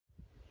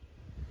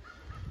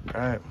All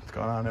right, what's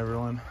going on,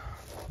 everyone?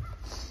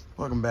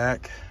 Welcome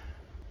back.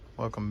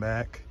 Welcome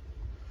back.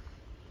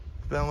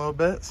 It's been a little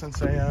bit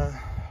since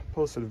I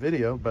posted a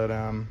video, but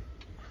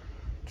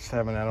just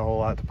haven't had a whole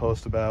lot to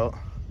post about.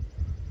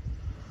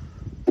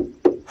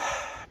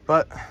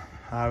 But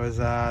I was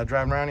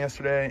driving around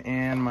yesterday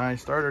and my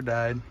starter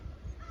died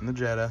in the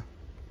Jetta.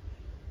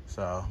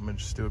 So I'm gonna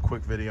just do a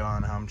quick video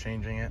on how I'm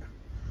changing it.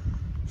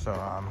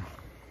 So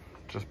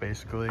just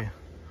basically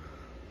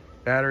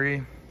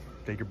battery,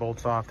 take your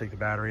bolts off, take the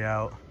battery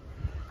out.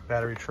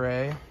 Battery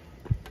tray,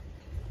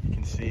 you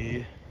can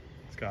see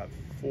it's got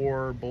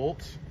 4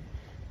 bolts,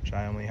 which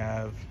I only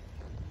have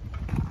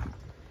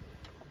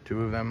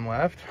 2 of them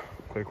left.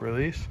 Quick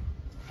release.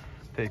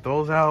 Take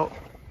those out,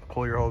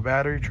 pull your whole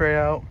battery tray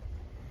out.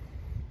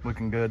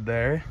 Looking good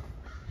there.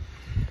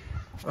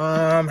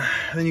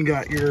 Then you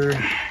got your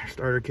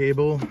starter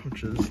cable,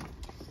 which is,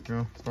 you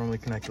know, normally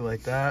connected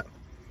like that.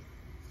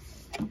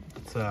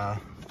 It's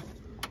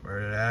where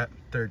it at,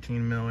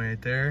 13 mil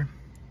right there.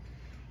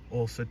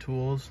 Olsa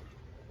tools.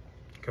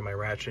 Got my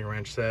ratcheting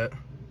wrench set.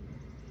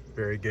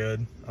 Very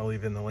good. I'll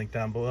leave in the link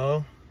down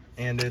below.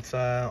 And it's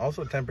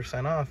also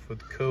 10% off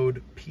with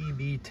code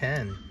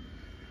PB10.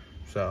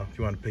 So if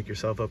you want to pick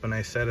yourself up a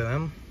nice set of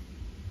them,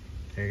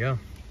 there you go.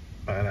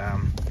 But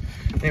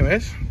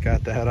anyways,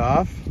 got the head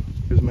off.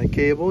 Here's my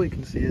cable. You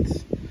can see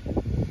it's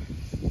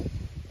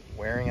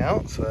wearing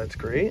out, so that's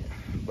great.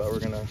 But we're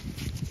gonna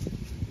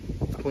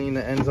clean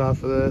the ends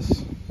off of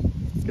this,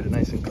 get it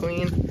nice and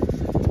clean.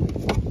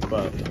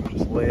 But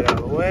just lay it out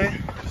of the way.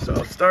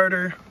 So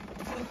starter,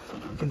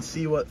 you can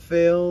see what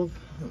failed.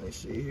 Let me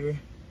see here.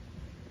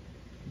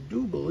 I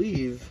do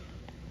believe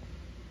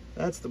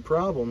that's the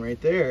problem right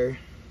there.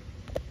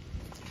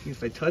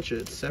 If I touch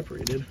it, it's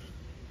separated.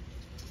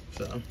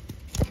 So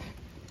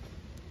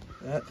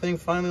that thing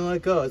finally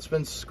let go. It's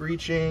been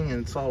screeching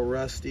and it's all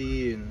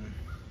rusty, and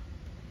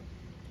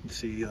you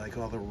see like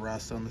all the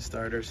rust on the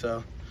starter.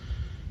 So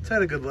it's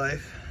had a good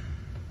life.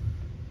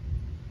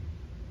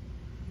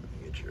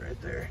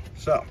 Right there.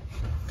 So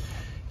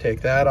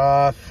take that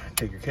off,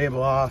 take your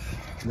cable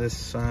off. This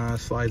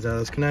slides out of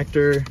this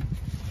connector.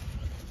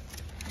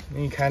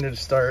 And you kind of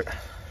just start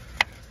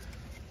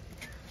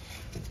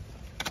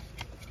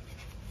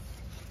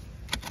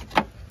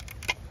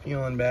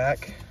peeling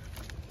back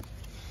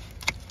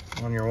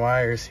on your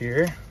wires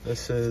here.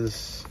 This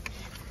is,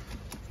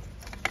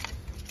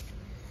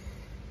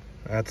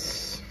 I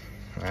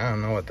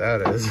don't know what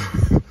that is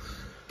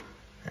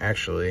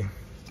actually.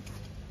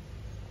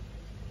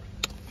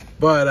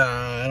 But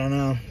I don't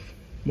know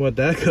what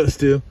that goes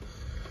to.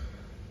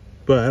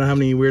 But I don't have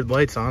any weird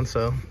lights on,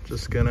 so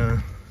just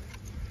gonna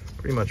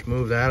pretty much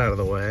move that out of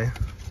the way.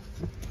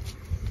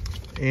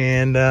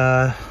 And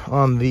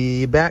on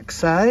the back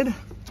side,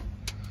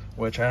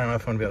 which I don't know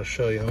if I'm gonna be able to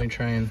show you. Let me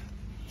try and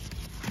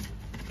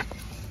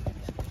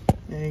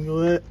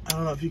angle it. I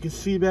don't know if you can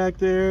see back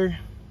there.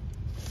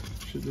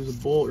 There's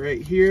a bolt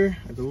right here.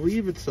 I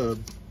believe it's a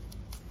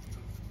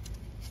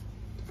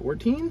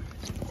 14.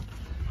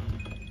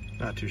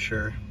 Not too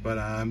sure, but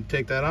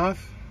take that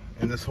off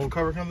and this whole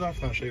cover comes off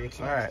and I'll show you what's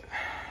all right.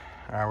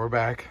 We're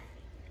back.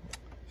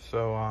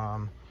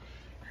 So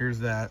here's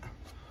that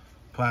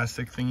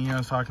plastic thingy I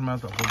was talking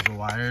about that holds the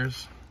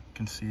wires. You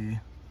can see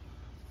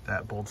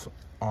that bolts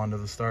onto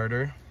the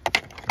starter.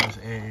 There's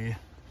a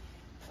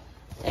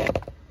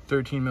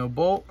 13 mil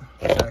bolt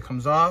that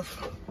comes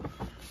off,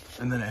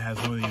 and then it has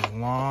one of these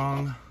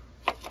long,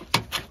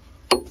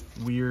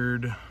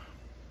 weird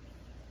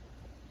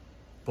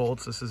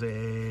bolts. This is a, let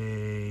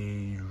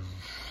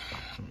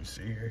me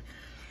see here,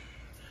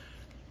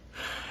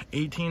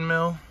 18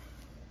 mil.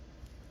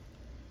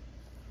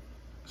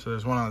 So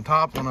there's one on the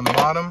top, one on the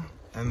bottom,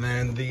 and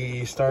then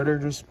the starter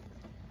just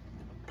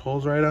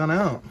pulls right on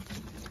out.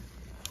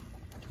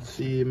 You can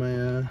see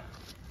my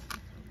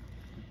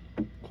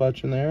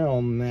clutch in there,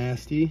 all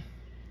nasty.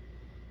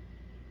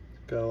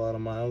 Got a lot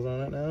of miles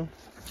on it now.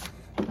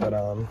 But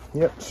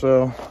yep,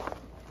 so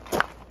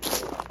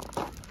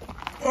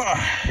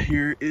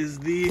here is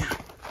the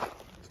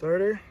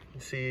starter.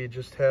 You see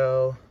just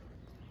how,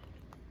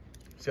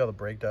 see all the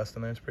brake dust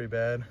in there? It's pretty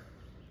bad.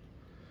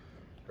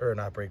 Or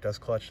not brake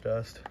dust, clutch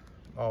dust.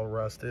 All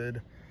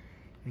rusted.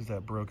 There's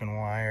that broken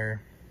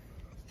wire.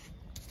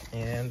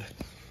 And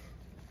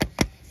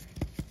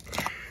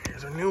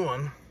here's a new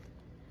one.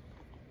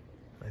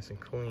 Nice and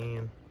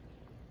clean.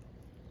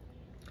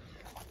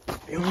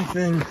 The only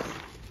thing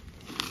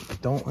I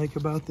don't like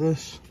about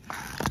this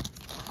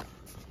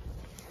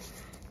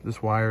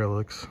wire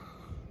looks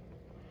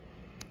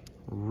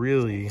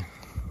really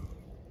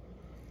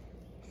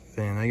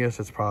thin. I guess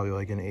it's probably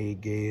like an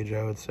 8 gauge,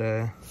 I would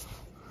say.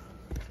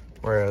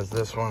 Whereas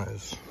this one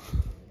is,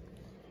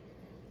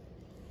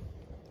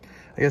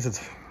 I guess it's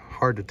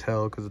hard to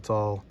tell because it's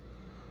all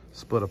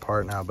split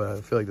apart now, but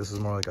I feel like this is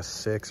more like a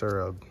 6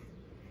 or a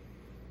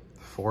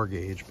 4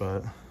 gauge,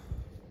 but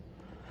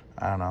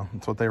I don't know.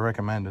 It's what they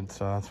recommended,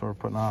 so that's what we're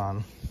putting on.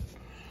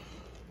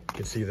 You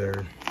can see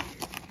they're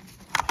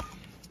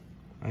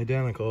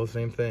identical,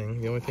 same thing.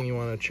 The only thing you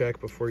want to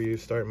check before you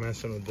start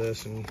messing with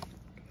this and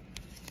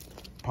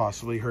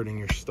possibly hurting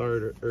your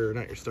starter, or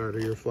not your starter,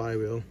 your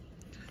flywheel,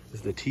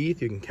 is the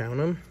teeth. You can count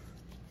them.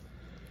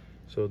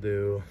 So we'll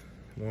do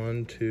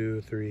 1,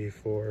 2, 3,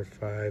 4,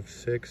 5,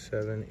 6,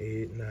 7,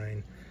 8,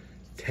 9,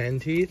 10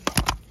 teeth.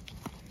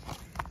 I'm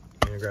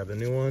gonna grab the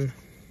new one.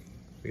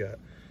 We got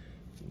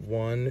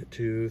 1,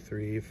 2,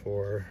 3,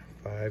 4,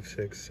 5,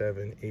 6,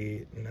 7,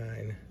 8,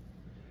 9,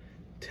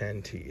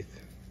 10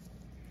 teeth.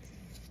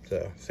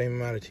 So same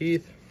amount of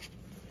teeth.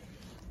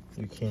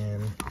 You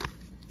can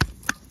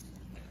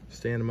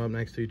stand them up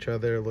next to each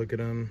other, look at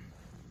them.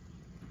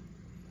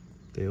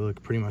 They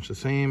look pretty much the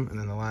same. And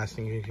then the last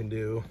thing you can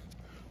do,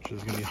 which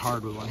is gonna be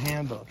hard with one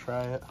hand, but I'll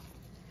try it.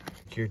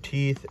 Take your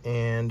teeth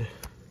and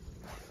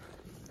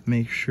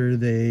make sure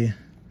they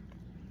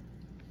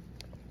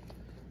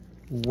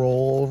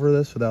roll over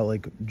this without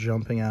like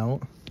jumping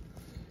out,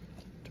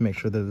 to make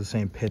sure they're the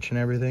same pitch and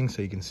everything,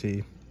 so you can see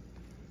it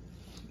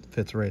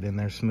fits right in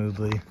there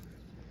smoothly. You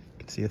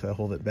can see if I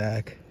hold it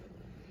back.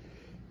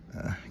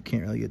 I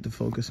can't really get to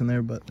focus in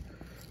there, but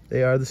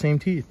they are the same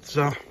teeth.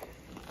 So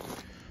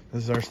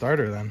this is our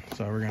starter then.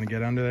 So we're gonna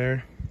get under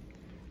there,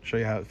 show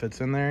you how it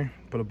fits in there,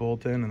 put a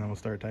bolt in, and then we'll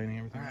start tightening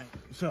everything. All right,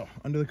 so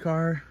under the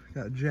car,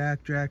 got a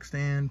jack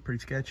stand, pretty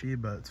sketchy,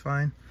 but it's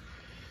fine.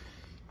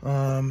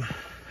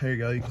 There you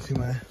go, you can see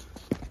my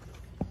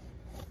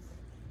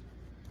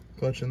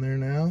clutch in there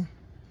now.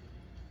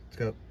 It's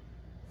got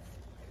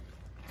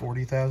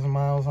 40,000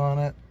 miles on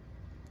it.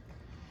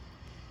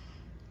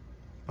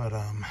 But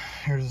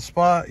here's the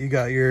spot. You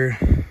got your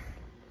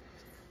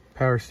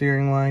power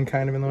steering line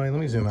kind of in the way. Let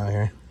me zoom out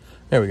here.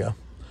 There we go.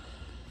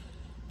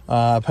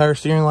 Power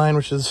steering line,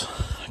 which is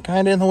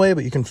kind of in the way,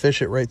 but you can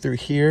fish it right through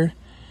here.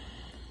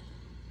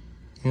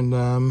 And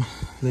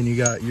then you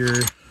got your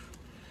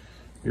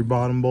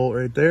bottom bolt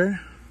right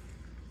there.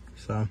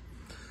 So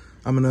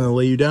I'm gonna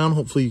lay you down.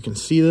 Hopefully you can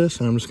see this,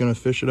 and I'm just gonna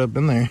fish it up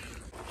in there.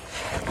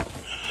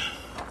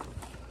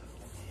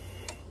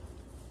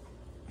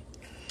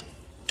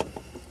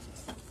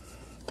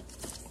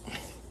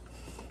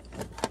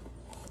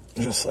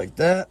 Just like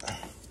that.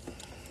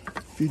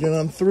 Feed it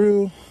on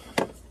through.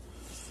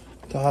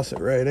 Toss it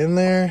right in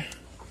there.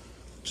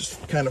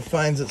 Just kind of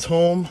finds its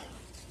home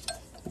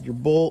with your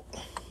bolt.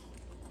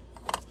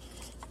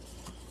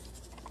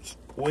 Just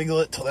wiggle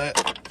it till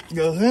that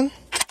goes in.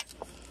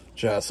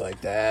 Just like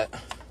that.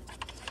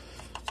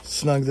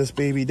 Snug this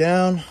baby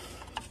down,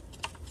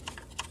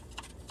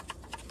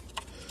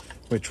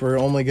 which we're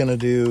only gonna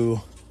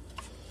do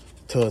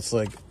till it's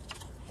like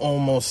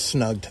almost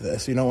snug to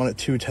this. You don't want it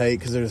too tight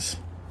because there's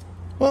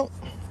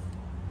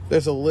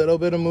a little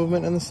bit of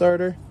movement in the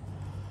starter.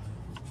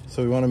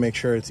 So we want to make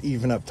sure it's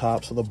even up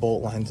top so the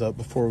bolt lines up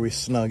before we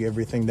snug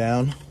everything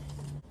down.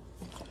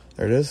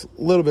 There it is,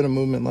 a little bit of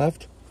movement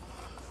left.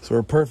 So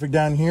we're perfect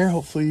down here.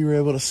 Hopefully you were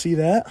able to see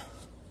that.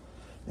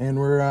 And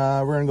we're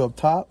gonna go up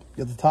top,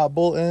 get the top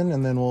bolt in,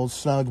 and then we'll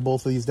snug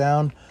both of these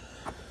down.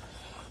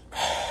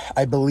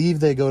 I believe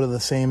they go to the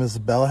same as the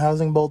bell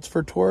housing bolts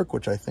for torque,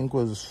 which I think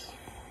was,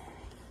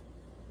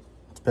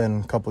 it's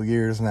been a couple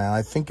years now.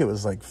 I think it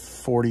was like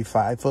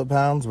 45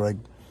 foot-pounds, but I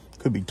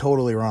could be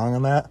totally wrong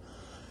on that.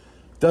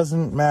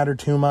 Doesn't matter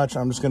too much.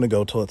 I'm just gonna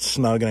go till it's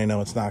snug, and I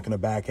know it's not gonna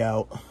back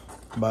out,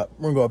 but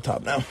we're gonna go up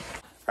top now. All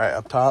right,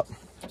 up top.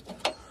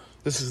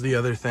 This is the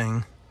other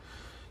thing.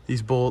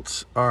 These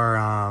bolts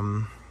are,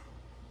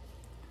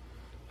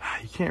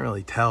 you can't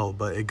really tell,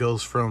 but it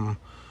goes from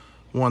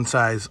one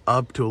size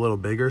up to a little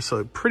bigger, so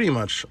it pretty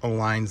much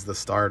aligns the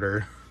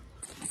starter.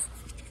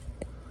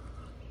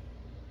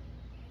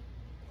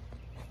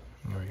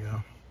 There we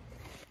go.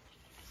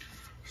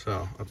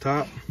 So up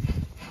top,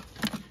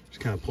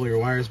 just kind of pull your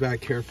wires back,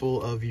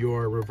 careful of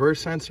your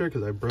reverse sensor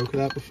because I broke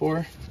that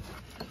before.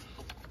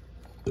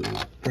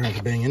 Don't have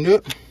to bang into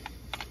it.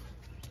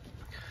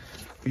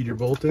 Feed your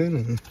bolt in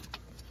and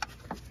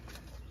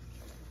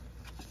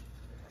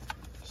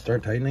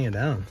start tightening it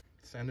down.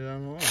 Send it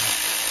on the line.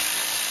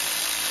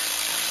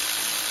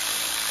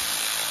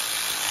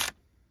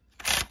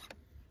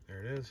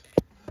 There it is.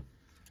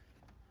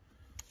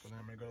 So then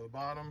I'm gonna go to the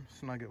bottom,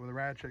 snug it with a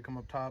ratchet, come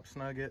up top,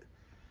 snug it.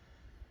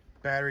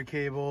 Battery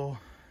cable,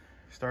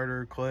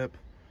 starter clip,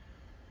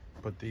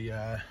 put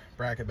the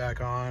bracket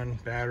back on,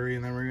 battery,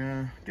 and then we're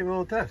gonna give it a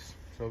little test.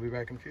 So we'll be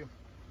back in a few.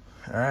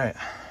 All right,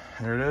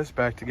 there it is,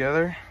 back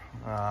together.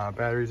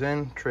 Batteries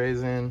in,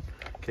 trays in,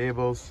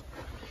 cables.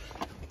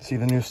 See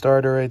the new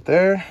starter right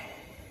there.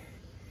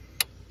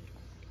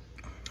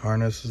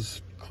 Harness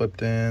is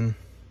clipped in.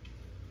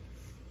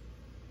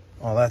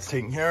 All that's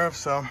taken care of,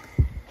 so.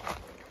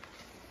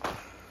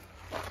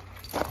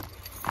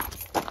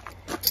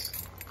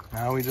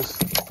 Now we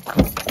just,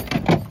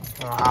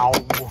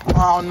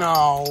 oh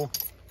no.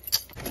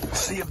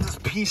 See if this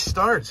piece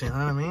starts, you know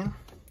what I mean?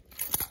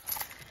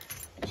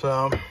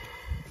 So,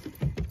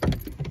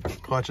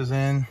 clutch is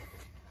in.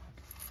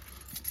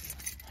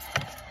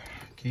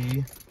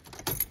 Key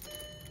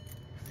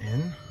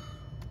in.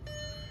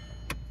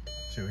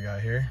 See what we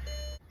got here.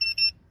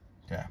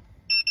 Yeah,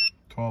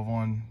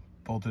 12-1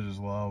 voltage is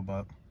low,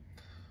 but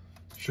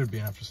should be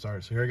enough to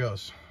start. So here it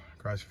goes.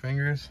 Cross your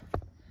fingers.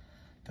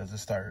 Does it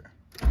start?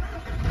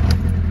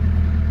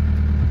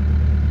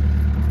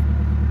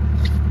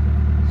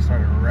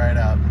 Started right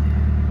up.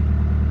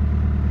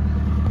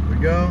 There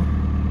we go.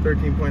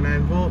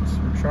 13.9 volts.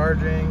 We're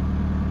charging.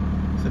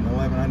 Sitting at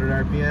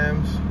 1100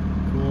 RPMs.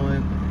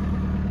 Coolant.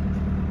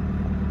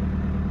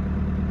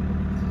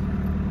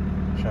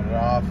 Shut it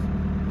off.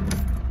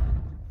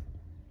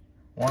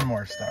 One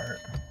more start.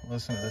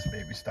 Listen to this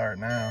baby start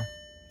now.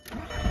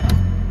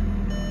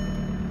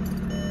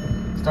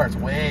 Starts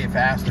way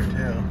faster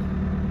too.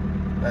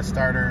 That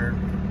starter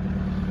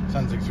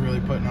sounds like it's really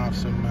putting off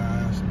some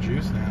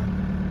juice now.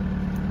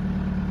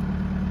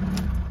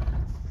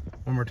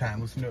 One more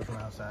time, listen to it from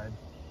outside.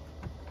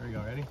 There we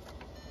go, ready?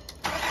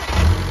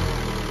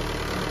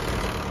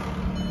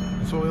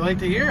 That's what we like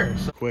to hear.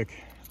 So, quick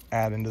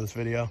add into this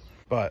video,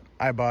 but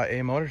I bought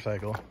a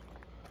motorcycle.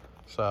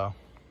 So,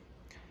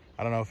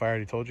 I don't know if I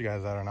already told you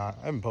guys that or not.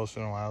 I haven't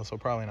posted in a while, so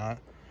probably not.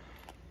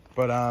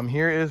 But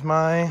here is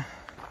my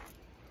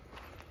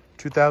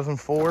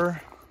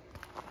 2004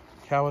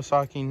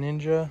 Kawasaki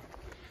Ninja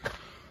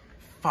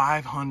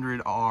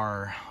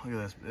 500R. Look at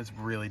this, it's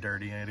really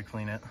dirty. I need to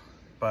clean it.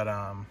 But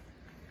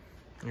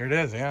here it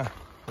is, yeah.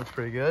 Looks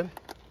pretty good.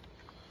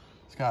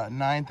 It's got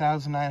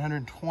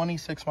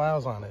 9,926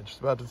 miles on it. Just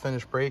about to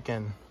finish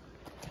braking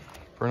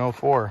for an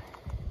 04.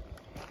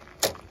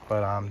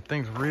 But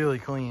thing's really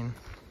clean.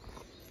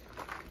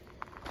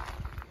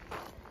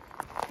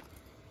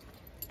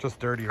 Just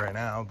dirty right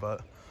now,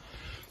 but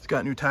it's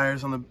got new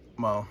tires on the,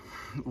 well,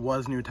 it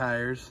was new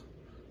tires.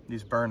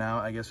 These burn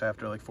out, I guess,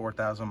 after like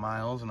 4,000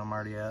 miles, and I'm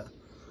already at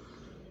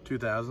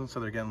 2,000, so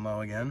they're getting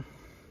low again.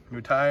 New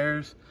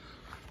tires.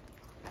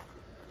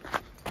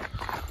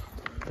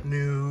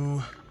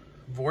 New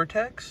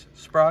Vortex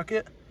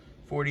sprocket,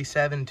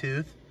 47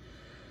 tooth.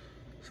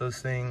 So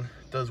this thing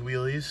does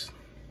wheelies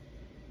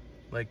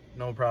like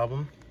no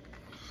problem.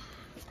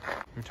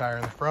 New tire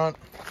in the front.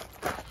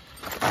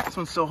 This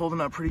one's still holding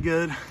up pretty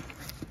good. You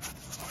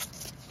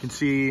can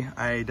see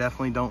I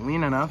definitely don't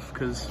lean enough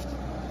because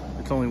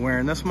it's only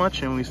wearing this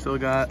much, and we still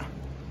got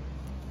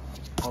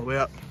all the way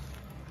up.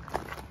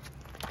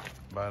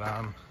 But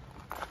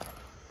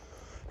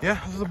yeah,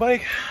 this is the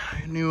bike.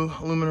 New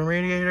aluminum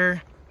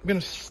radiator. I'm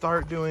gonna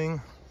start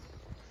doing,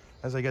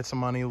 as I get some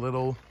money,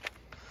 little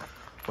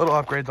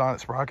upgrades on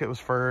it. Sprocket was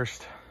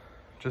first.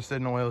 Just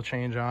did an oil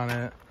change on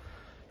it.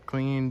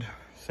 Cleaned,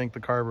 synced the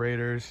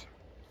carburetors.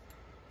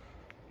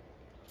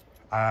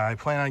 I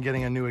plan on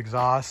getting a new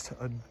exhaust,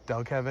 a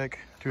Delkevic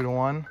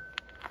 2-to-1.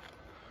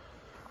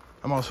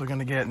 I'm also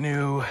gonna get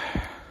new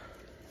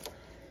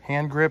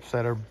hand grips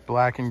that are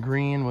black and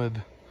green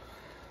with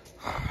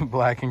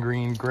black and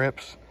green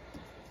grips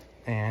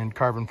and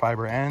carbon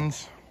fiber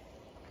ends.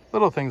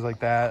 Little things like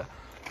that.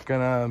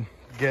 Gonna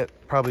get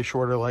probably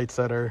shorter lights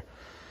that are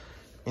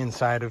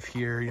inside of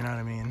here, you know what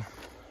I mean?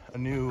 A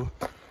new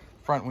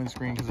front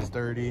windscreen because it's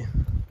dirty.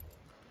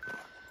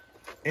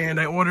 And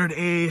I ordered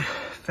a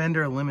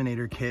fender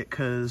eliminator kit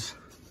because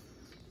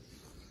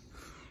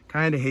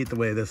kind of hate the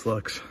way this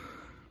looks.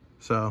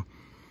 So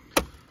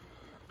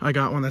I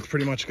got one that's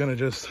pretty much gonna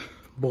just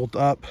bolt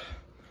up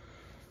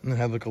and then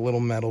have like a little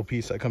metal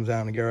piece that comes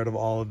down and get rid of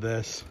all of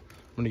this.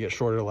 I'm gonna get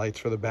shorter lights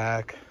for the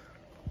back,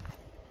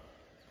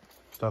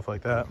 stuff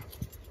like that.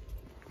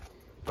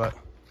 But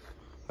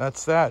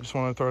that's that. Just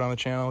want to throw it on the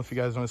channel if you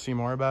guys want to see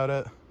more about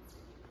it.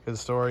 Get the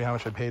story, how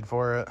much I paid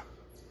for it.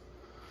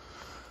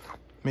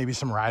 Maybe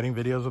some riding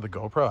videos with a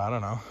GoPro, I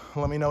don't know.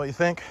 Let me know what you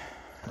think,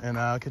 and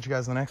I'll catch you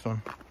guys in the next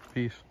one.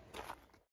 Peace.